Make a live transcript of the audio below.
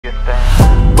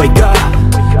Wake up,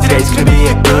 today's gonna be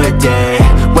a good day.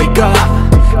 Wake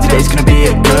up, today's gonna be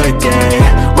a good day.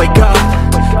 Wake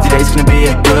up, today's gonna be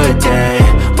a good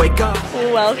day. Wake up.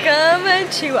 Welcome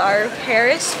to our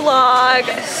Paris vlog,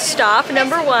 stop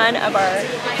number 1 of our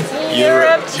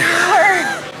Europe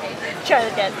tour. Try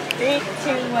it again. 3,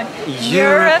 2, 1.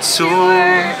 Europe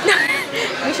tour.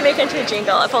 We should make it into a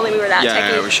jingle if only we were that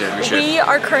techy. Yeah, we should. We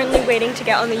are currently waiting to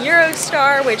get on the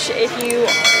Eurostar, which if you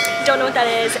don't know what that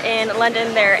is, in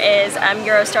London there is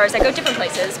Eurostars that go different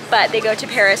places, but they go to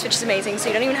Paris, which is amazing. So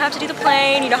you don't even have to do the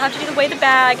plane, you don't have to do the weigh the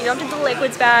bag, you don't have to do the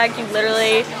liquids bag. You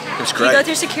literally, you go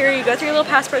through security, you go through your little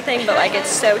passport thing, but like it's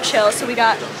so chill. So we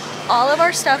got all of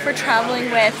our stuff we're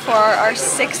traveling with for our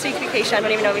 6-week vacation. I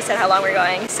don't even know if we said how long we're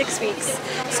going. 6 weeks.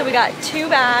 So we got 2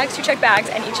 bags, 2 check bags,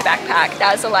 and each a backpack.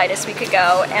 That was the lightest we could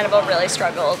go. Annabelle really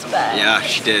struggled, but yeah,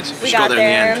 she did. We got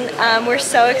there. In the end. We're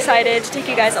so excited to take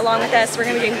you guys along with us. We're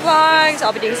gonna be doing vlogs.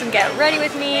 I'll be doing some get ready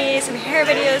with me, some hair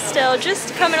videos still,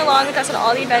 just coming along with us on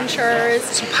all the adventures.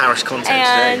 Some Paris content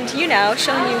and today. You know,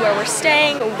 showing you where we're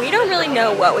staying. We don't really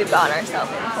know what we've gotten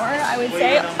ourselves in for. I would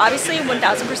say, obviously,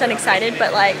 1000% excited,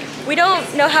 but like, we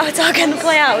don't know how it's all gonna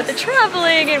play out with the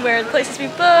traveling and where the places we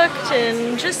booked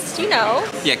and just, you know.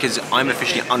 Yeah, because I'm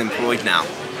officially unemployed now.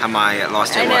 Had my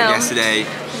last day of work yesterday.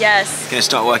 Yes. Gonna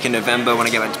start work in November when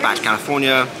I get back to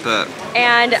California, but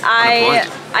and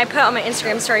I put on my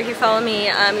Instagram story, if you follow me,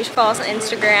 you should follow us on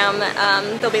Instagram.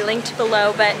 They'll be linked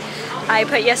below, but I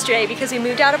put yesterday because we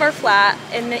moved out of our flat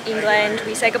in England.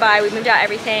 We said goodbye, we moved out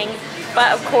everything.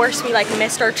 But of course we like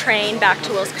missed our train back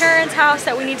to Will's parents' house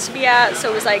that we needed to be at, so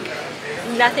it was like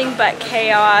nothing but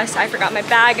chaos. I forgot my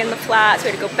bag in the flat, so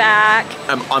we had to go back.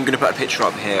 I'm gonna put a picture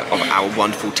up here of our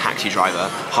wonderful taxi driver,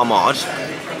 Hamad,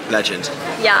 legend.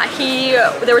 Yeah,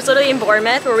 there was literally in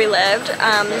Bournemouth where we lived,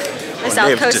 the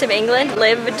south coast of England,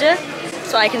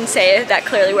 so I can say that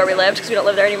clearly where we lived because we don't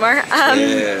live there anymore.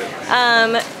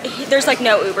 There's like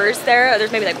no Ubers there,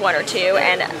 there's maybe like 1 or 2,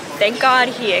 and thank God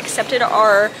he accepted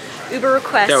our Uber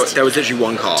request. There was literally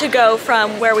 1 car. To go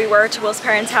from where we were to Will's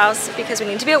parents' house because we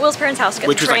need to be at Will's parents' house to get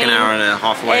Which the train. was like an hour and a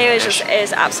half away. It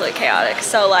was absolutely chaotic.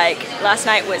 So like last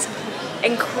night was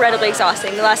incredibly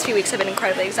exhausting. The last few weeks have been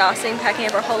incredibly exhausting, packing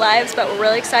up our whole lives, but we're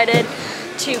really excited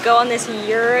to go on this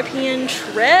European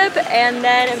trip and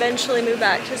then eventually move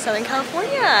back to Southern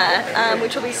California,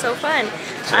 which will be so fun.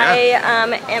 So, yeah.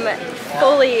 I am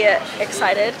fully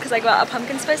excited because I got a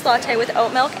pumpkin spice latte with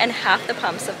oat milk and half the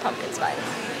pumps of pumpkin spice.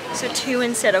 So 2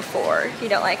 instead of 4 if you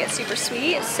don't like it super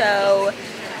sweet. So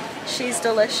she's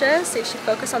delicious, so you should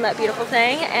focus on that beautiful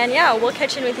thing. And yeah, we'll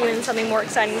catch in with you when something more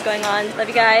exciting is going on. Love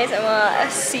you guys, and we'll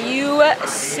see you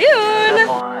soon.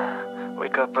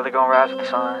 Wake up, really gonna rise with the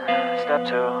sun. Step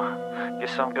 2, get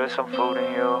some good, some food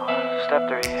in you. Step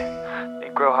 3,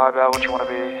 think real hard about what you wanna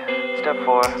be. Step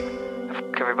 4,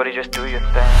 everybody just do your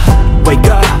thing. Wake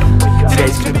up,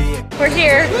 today's gonna be. We're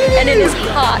here, and it is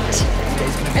hot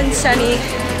and sunny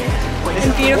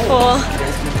and beautiful,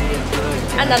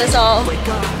 and that is all. Wake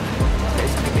up,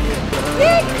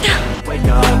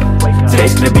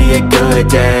 today's gonna be a good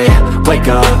day. Wake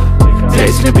up,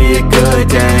 today's gonna be a good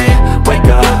day. Wake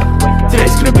up,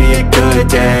 today's gonna be a good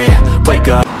day. Wake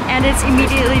up. And it's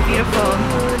immediately beautiful.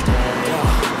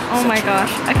 Oh my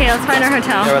gosh. Okay, let's find our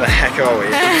hotel. Where the heck are we?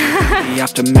 The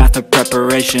aftermath of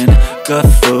preparation, good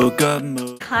food, good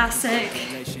mood. Classic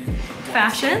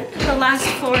fashion. The last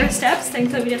 4 steps,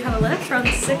 thankfully we didn't have a lift. We're on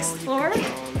the 6th floor.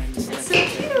 It's so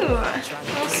cute.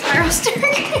 Little spiral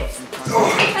staircase.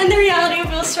 And the reality of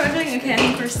Will struggling. Okay, I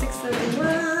think we're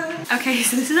 6th. Okay,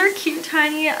 so this is our cute,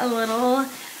 tiny little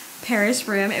Paris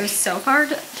room. It was so hard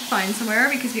to find somewhere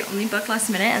because we only booked last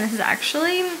minute, and this is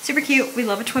actually super cute. We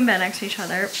love a twin bed next to each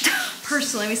other.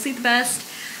 Personally, we sleep the best.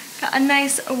 Got a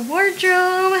nice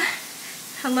wardrobe.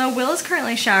 Hello, Will is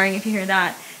currently showering if you hear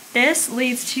that. This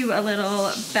leads to a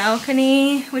little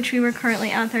balcony, which we were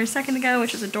currently out there a second ago,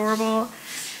 which is adorable.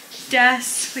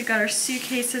 Desk, we got our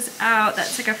suitcases out.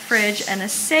 That's like a fridge and a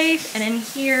safe. And in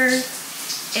here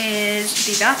is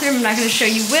the bathroom. I'm not going to show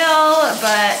you Will,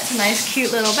 but it's a nice,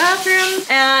 cute little bathroom.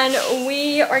 And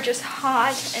we are just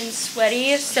hot and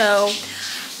sweaty, so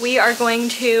we are going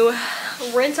to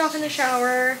rinse off in the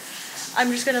shower. I'm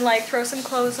just gonna like throw some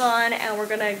clothes on and we're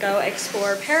gonna go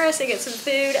explore Paris and get some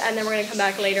food, and then we're gonna come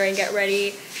back later and get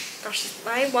ready. Gosh,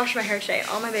 I washed my hair today.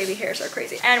 All my baby hairs are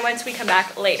crazy. And once we come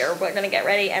back later, we're gonna get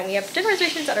ready, and we have dinner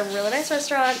reservations at a really nice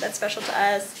restaurant that's special to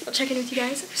us. I'll check in with you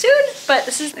guys soon, but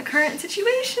this is the current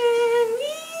situation.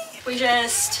 Yee! We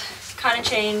just kind of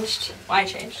changed. Well, I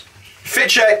changed. Fit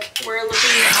check! We're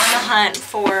looking on the hunt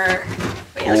for...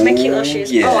 Wait, look at my cute little shoes.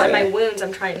 Yeah. Oh, and my wounds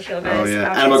I'm trying to heal, guys. Oh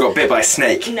yeah, Annabelle got bit by a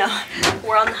snake. No,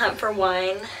 we're on the hunt for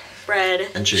wine, bread,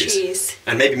 and cheese.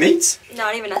 And maybe meat?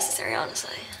 Not even necessary,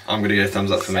 honestly. I'm gonna go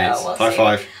thumbs up for meat. We'll High see.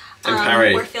 five. In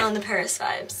Paris. We're feeling the Paris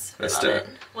vibes. Let's Love do it.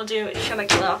 We'll do, show my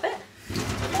cute outfit.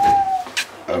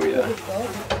 Oh yeah.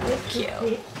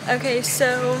 Cute. Okay,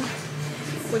 so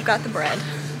we've got the bread.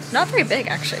 Not very big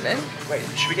actually, babe. Wait,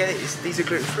 should we get it? These are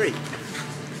gluten free.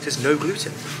 It says no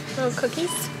gluten. Little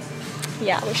cookies?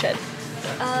 Yeah, we should.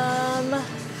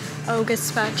 Oh,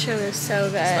 gazpacho is so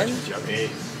good.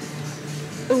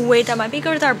 Ooh, wait, that might be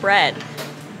good with our bread.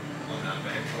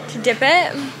 To dip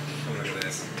it?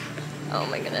 Oh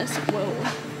my goodness, whoa.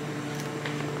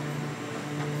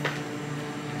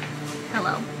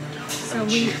 Hello. So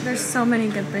there's so many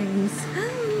good things.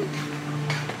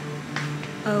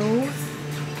 Oh.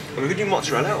 Well, we could do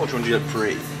mozzarella or do you want to do it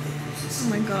free? Oh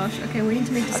my gosh, okay, we need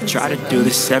to make this. I try to do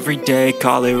this every day,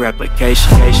 call it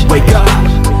replication. Wake up,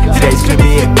 today's gonna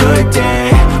be a good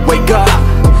day. Wake up,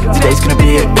 today's gonna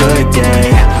be a good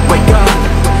day. Wake up,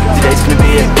 today's gonna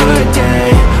be a good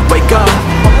day. Wake up,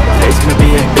 today's gonna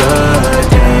be a good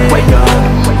day. Wake up,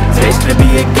 today's gonna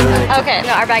be a good day. Okay,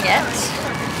 got our baguette.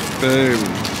 Boom.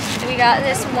 We got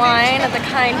this wine that the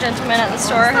kind gentleman at the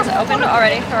store has opened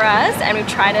already for us, and we've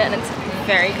tried it and it's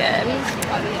very good.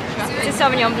 It's a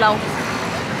Sauvignon Blanc,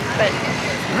 but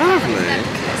Lovely.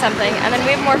 something. And then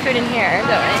we have more food in here,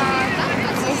 don't we?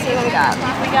 Let me see what we got.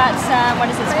 We got some, what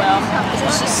is this, Will? Is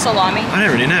this just salami? I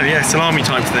don't really know. Yeah, salami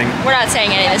type thing. We're not saying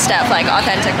any of this stuff like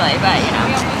authentically, but you know.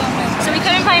 So we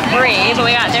couldn't find brie, but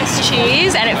we got this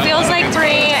cheese, and it feels like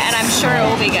brie, and I'm sure it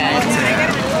will be good.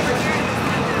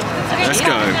 Let's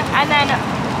go. And then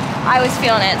I was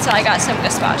feeling it, so I got some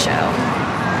gazpacho,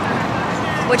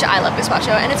 which I love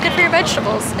gazpacho, and it's good for your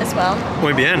vegetables as well.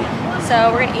 Muy bien.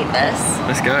 So we're gonna eat this.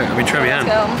 Let's go. I mean, très bien.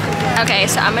 Let's go. Okay,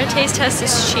 so I'm gonna taste test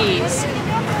this cheese,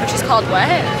 which is called what?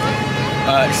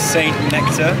 Saint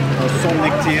Nectar or Saint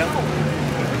Nectar.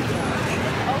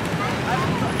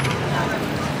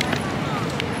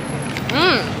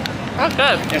 That's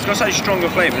good. Yeah, it's got such stronger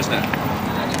flavour, isn't it?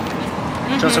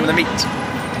 Show some of the meat.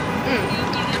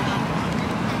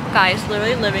 Guys,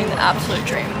 literally living the absolute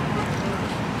dream.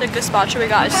 The gazpacho we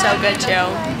got is so good too,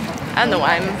 and the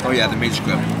wine. Oh yeah, the meat's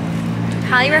good.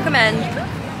 Highly recommend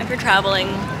if you're traveling.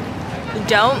 You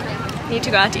don't need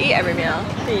to go out to eat every meal,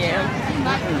 do you?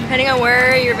 Depending on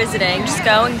where you're visiting, just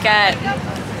go and get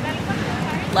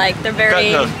like the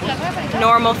very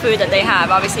normal food that they have.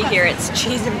 Obviously here it's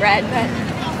cheese and bread, but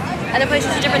other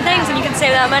places are different things, and you can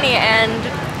save that money and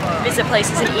visit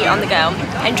places and eat on the go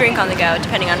and drink on the go,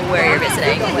 depending on where you're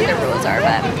visiting and what their rules are.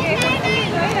 But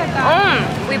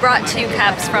we brought 2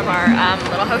 cups from our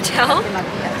little hotel.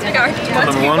 So we got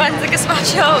our ones the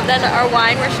gazpacho, then our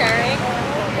wine we're sharing.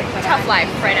 Tough life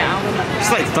right now.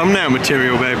 It's like thumbnail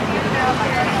material, babe.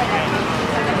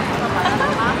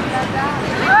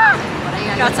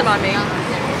 Got some on me.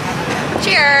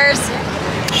 Cheers!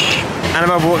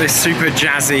 Annabelle bought this super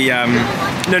jazzy,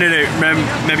 no,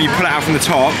 maybe you pull it out from the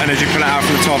top, and as you pull it out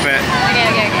from the top Okay.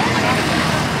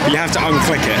 you have to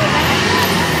unclick it.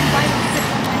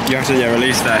 You have to,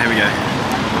 release there, here we go.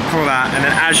 Pull that, and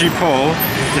then as you pull,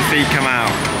 the feet come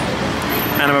out.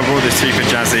 Annabelle bought this super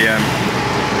jazzy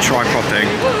tripod thing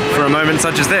for a moment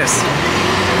such as this.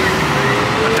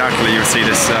 Undoubtedly you'll see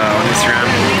this on Instagram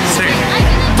soon.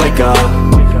 Wake up,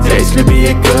 today's gonna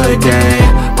be a good day.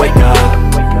 Wake up,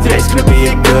 today's gonna be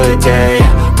a good day.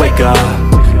 Wake up,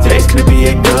 today's gonna be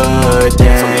a good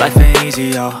day. So life ain't easy,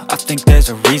 yo, I think there's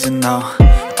a reason though.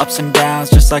 Ups and downs,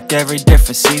 just like every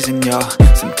different season, yo.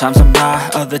 Sometimes I'm high,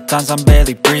 other times I'm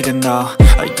barely breathing, though.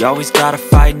 I always gotta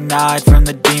fight and hide from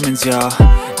the demons, yo.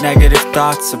 Negative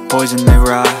thoughts are poison, they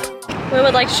rot. We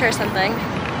would like to share something.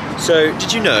 So,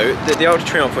 did you know that the Arc de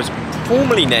Triomphe was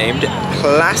formerly named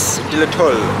Place de la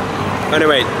Tolle? Oh no,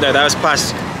 wait, no, that was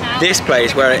Place. This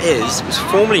place, where it is, was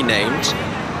formerly named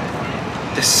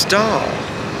the Star.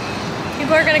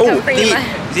 People are gonna come for you.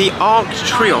 The Arc de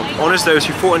Triomphe honours those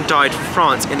who fought and died for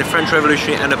France in the French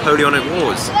Revolutionary and Napoleonic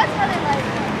Wars.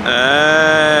 Oh,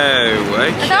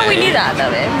 okay. I thought we knew that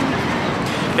though, babe.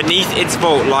 Beneath its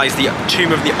vault lies the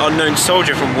tomb of the unknown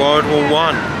soldier from World War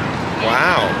I.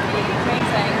 Wow.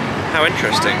 Amazing. How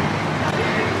interesting.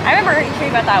 I remember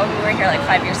hearing about that when we were here like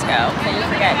 5 years ago. But you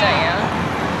forget, don't you?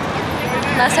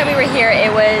 Last time we were here,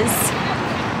 it was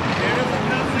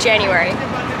January.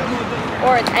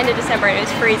 Or at the end of December, and it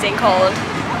was freezing cold.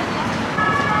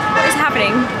 What is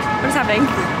happening? What is happening?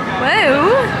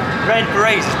 Whoa! Red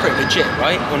berets is pretty legit,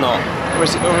 right? Or not? Or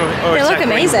is it, or They look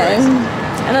amazing.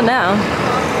 I don't know.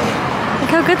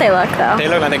 Look how good they look, though. They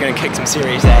look like they're going to kick some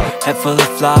serious ass. Head full of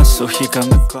flies, so here come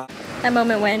the clock. That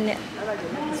moment when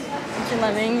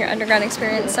imagine loving your underground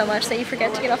experience so much that you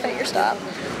forget to get off at your stop.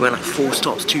 We went like 4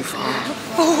 stops too far.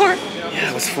 4? Yeah,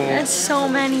 it was 4. That's so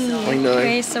many. I know.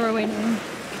 Okay, so we're waiting.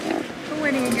 We're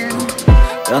waiting again.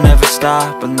 They'll never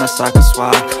stop unless I can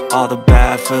swap all the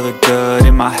bad for the good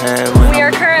in my head. We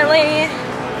are currently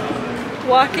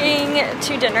walking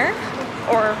to dinner,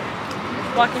 or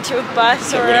walking to a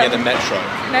bus, or we're gonna get the metro.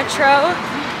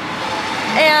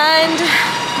 And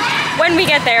when we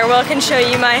get there, Will can show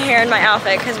you my hair and my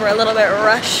outfit because we're a little bit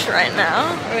rushed right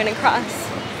now. We're gonna cross.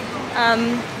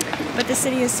 But the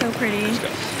city is so pretty.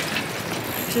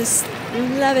 Just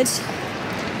love it.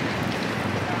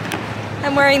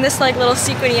 I'm wearing this like little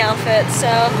sequiny outfit, so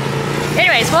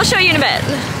anyways, we'll show you in a bit.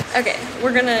 Okay,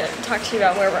 we're gonna talk to you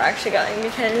about where we're actually going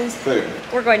because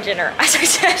we're going to dinner, as I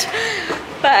said.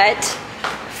 But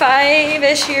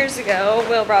 5-ish years ago,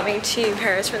 Will brought me to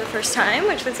Paris for the first time,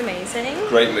 which was amazing.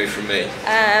 Great move from me.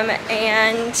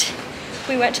 And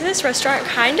we went to this restaurant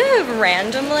kind of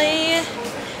randomly.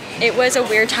 It was a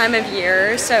weird time of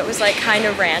year, so it was like kind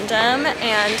of random,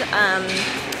 and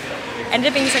ended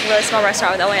up being this like really small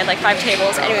restaurant that only had like 5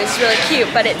 tables, and it was really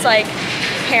cute, but it's like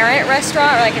parent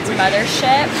restaurant, or like its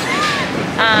mothership.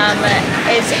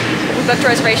 We booked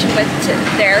a reservation with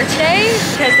there today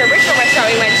because the original restaurant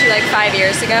we went to like 5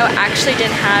 years ago actually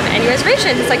didn't have any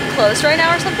reservations. It's like closed right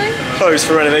now or something. Closed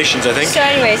for renovations, I think. So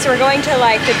anyway, so we're going to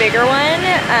like the bigger one,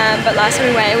 but last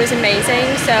time we went it was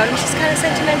amazing, so I'm just kind of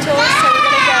sentimental, so we're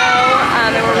gonna go,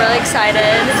 and we're really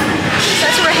excited. So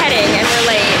that's where we're heading, and we're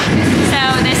late. So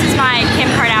this is my Kim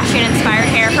Kardashian inspired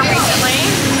hair from recently.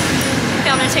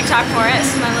 Filmed a TikTok for it. This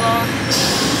is my little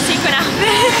sequin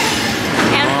outfit.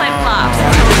 And flip-flops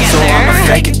until we get So there. I'ma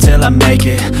fake it till I make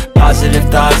it. Positive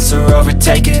thoughts are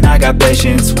overtaken. I got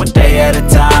patience. One day at a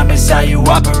time is how you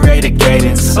operate a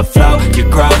cadence. A flow, you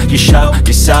grow, you show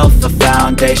yourself a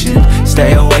foundation.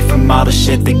 Stay away from all the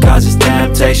shit that causes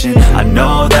temptation. I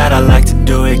know that I like to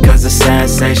do it cause it's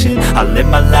sensation. I live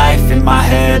my life in my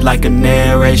head like a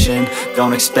narration.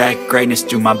 Don't expect greatness,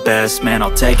 do my best, man,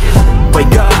 I'll take it.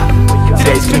 Wake up,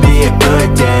 today's gonna be a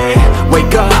good day.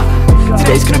 Wake up,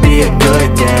 today's gonna be a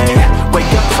good day. Wake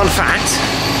up. Fun fact,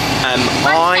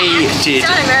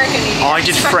 I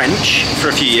did French for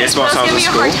a few years whilst I was at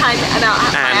school. Give me a hard time about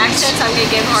my accent, so I'm gonna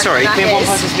give him a hard time about me and one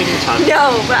his. person speaking at a time.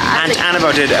 No, but and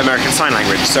Annabelle did American Sign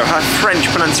Language, so her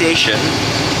French pronunciation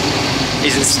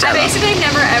isn't stellar. I basically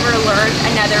never ever learned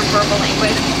another verbal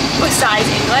language besides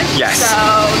English. Yes. So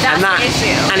that's the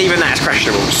issue. And even that's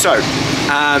questionable. So,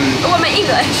 well, my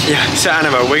English. yeah, so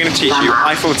Annabelle, we're going to teach you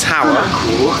Eiffel Tower.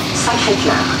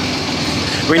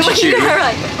 We're going to teach you.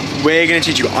 We're going to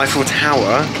teach you Eiffel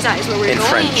Tower That is where we're in going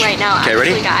French. right now. Okay,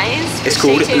 actually, ready? guys. It's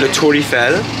called Le Tour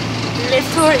Eiffel. Le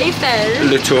Tour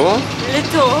Eiffel. Le Tour Le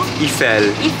Tour Eiffel.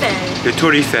 Eiffel. Le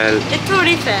Tour Eiffel. Le Tour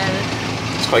Eiffel.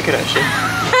 It's quite good actually.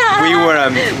 Will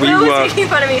was making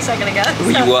fun of me a second ago.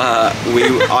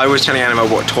 I was telling Annabelle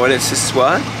what toilets this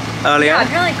were earlier, Yeah,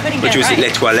 apparently I couldn't which get was it right.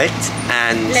 Les Toilettes,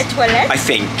 and Les Toilettes? I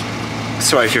think.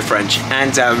 Sorry if you're French.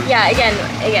 And Yeah, again.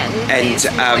 And, please,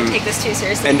 don't take this too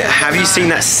seriously. and have you seen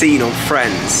that scene on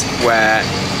Friends where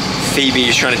Phoebe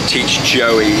is trying to teach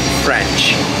Joey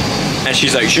French, and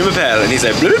she's like, "Je m'appelle," and he's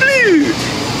like, "Blue blue."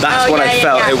 That's what I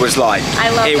felt it was like. I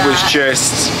love it that. was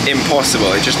just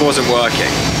impossible. It just wasn't working.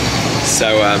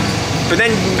 So, but then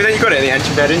you got it at the end,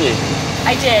 didn't you?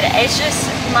 I did. It's just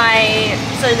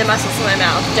the muscles in my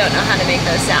mouth don't know how to make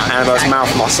those sounds. Annabelle's mouth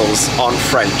muscles on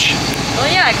French. Well,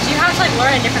 yeah, because you have to like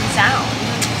learn a different sound.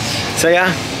 So yeah.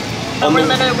 But we're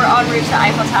en route to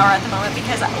Eiffel Tower at the moment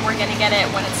because we're gonna get it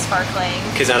when it's sparkling.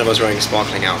 Because Annabelle's wearing a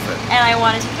sparkling outfit. And I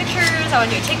want to take pictures, I want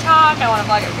to do a TikTok, I want to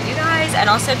vlog it for you guys. And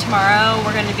also tomorrow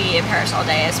we're going to be in Paris all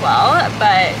day as well.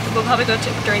 But we'll probably go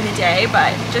during the day,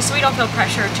 but just so we don't feel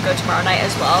pressured to go tomorrow night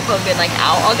as well. But we've been like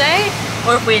out all day.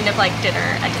 Or if we end up like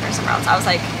dinner somewhere else. I was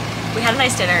like, we had a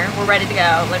nice dinner, we're ready to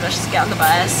go. Like, let's just get on the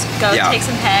bus, go take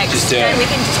some pics. Just do it.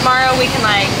 Then tomorrow we can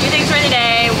like do things during the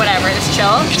day, whatever, just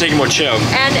chill. You can take it more chill.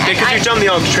 And because you've done the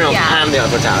Arc de Triomphe and the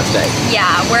Eiffel Tower today. Yeah,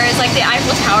 whereas like the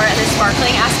Eiffel Tower and the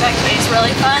sparkling aspect is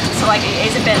really fun, so like it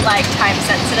is a bit like time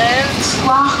sensitive.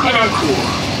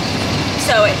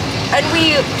 And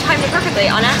we timed it perfectly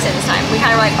on accident this time. We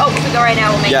kind of were like, oh, if we go right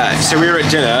now, we'll make it. Yeah, so we were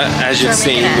at dinner, as you'd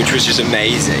seen, it. which was just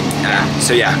amazing.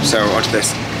 So onto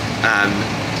this.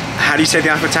 How do you say the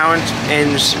Eiffel Tower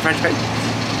in French, babe?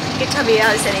 You tell me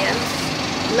how to say it again.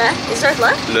 Le? Is there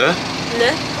le? Le.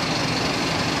 Le.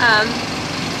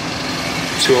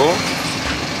 Tour.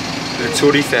 Le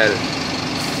Tour Eiffel.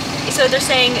 So they're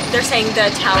saying the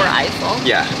Tower Eiffel.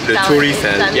 Yeah, Le Tour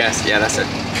Eiffel. Yes, yeah, that's it.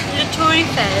 Le Tour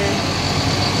Eiffel.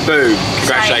 Boom.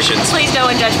 Congratulations. Sorry. Please no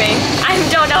one judge me. I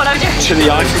don't know what I'm doing. To the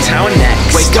Eiffel Tower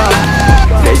next. Wake up,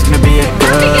 today's gonna be a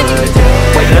good day.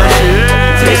 Wake up,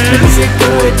 today's gonna be a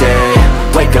good day.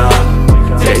 Wake up,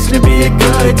 today's gonna be a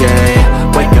good day.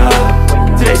 Wake up,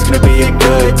 today's gonna be a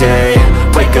good day.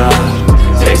 Wake up,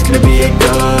 today's gonna be a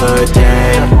good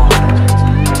day.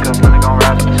 Wake up, really gon'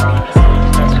 rise with the sun.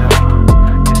 Step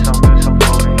 2, get some food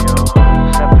in you.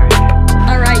 Step 3.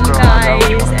 Alright, you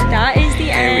guys, that is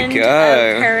the end go.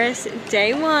 of Paris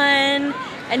day 1.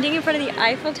 Ending in front of the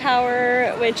Eiffel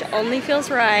Tower, which only feels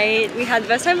right. We had the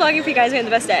best time vlogging for you guys. We had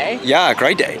the best day. Yeah,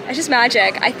 great day. It's just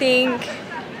magic. I think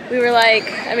we were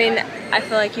like, I mean, I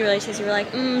feel like you really were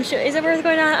like, is it worth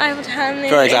going on Eiffel Tower?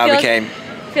 Very glad we came.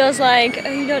 Feels like, oh,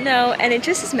 you don't know, and it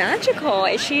just is magical.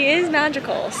 She is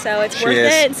magical, so it's worth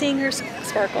it seeing her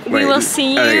sparkle. We will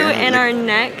see you in our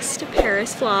next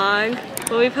Paris vlog.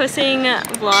 We'll be posting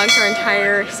vlogs our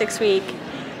entire 6-week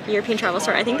European travel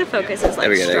story. I think the focus is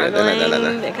like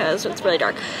struggling because it's really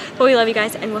dark. But we love you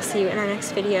guys, and we'll see you in our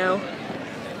next video.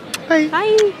 Bye.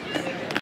 Bye.